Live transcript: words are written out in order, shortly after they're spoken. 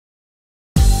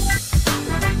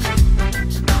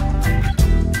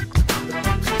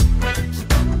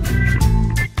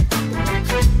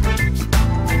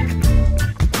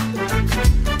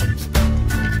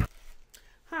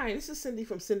Hi, this is Cindy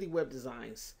from Cindy Web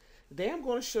Designs. Today I'm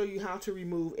going to show you how to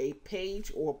remove a page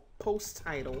or post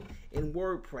title in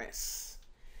WordPress.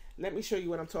 Let me show you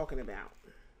what I'm talking about.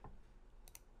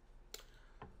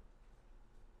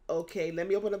 Okay, let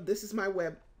me open up. This is my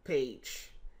web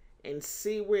page and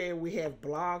see where we have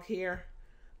blog here.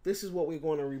 This is what we're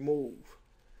going to remove.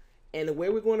 And the way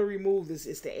we're going to remove this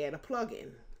is to add a plugin.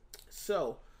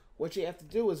 So what you have to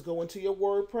do is go into your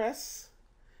WordPress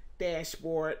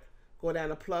dashboard, go down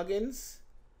to plugins,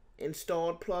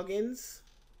 installed plugins,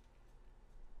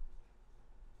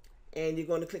 and you're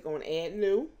going to click on add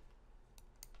new.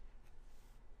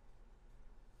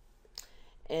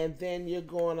 And then you're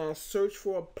going to search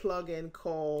for a plugin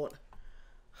called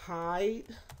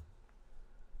Hide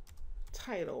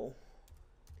Title.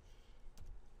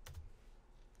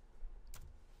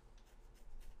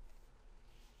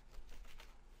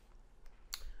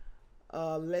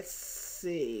 Let's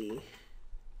see.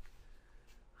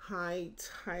 Hide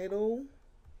title.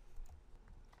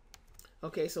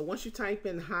 Okay, so once you type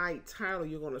in hide title,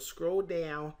 you're going to scroll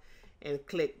down and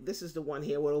click. This is the one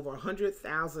here with over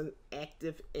 100,000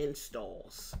 active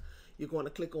installs. You're going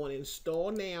to click on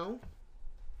install now,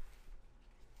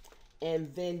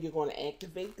 and then you're going to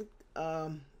activate the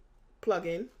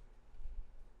plugin.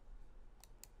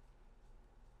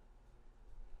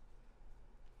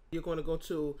 You're going to go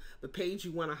to the page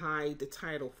you want to hide the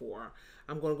title for.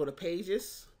 I'm going to go to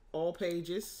pages, all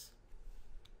pages.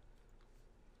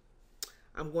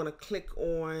 I'm going to click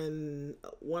on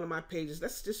one of my pages.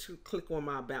 Let's just click on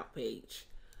my about page.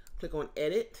 Click on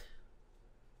edit.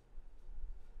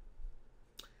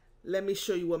 Let me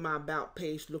show you what my about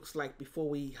page looks like before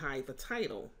we hide the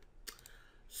title.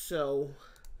 So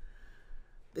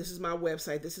this is my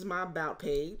website. This is my about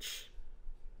page.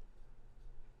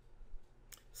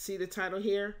 See the title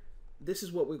here? This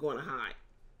is what we're going to hide.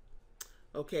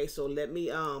 Okay, so let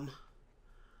me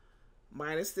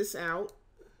minus this out.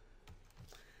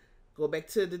 Go back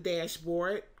to the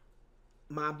dashboard,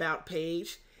 my about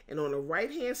page, and on the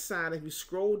right hand side, if you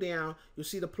scroll down, you'll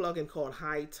see the plugin called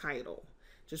Hide Title.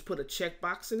 Just put a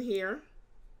checkbox in here.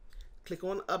 Click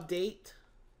on update.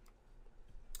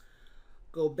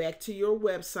 Go back to your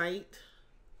website.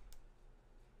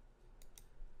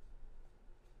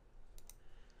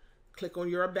 Click on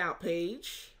your about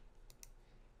page.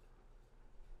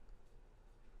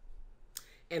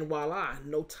 And voila,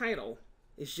 no title.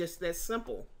 It's just that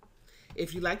simple.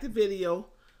 If you like the video,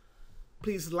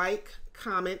 please like,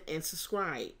 comment, and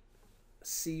subscribe.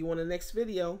 See you on the next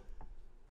video.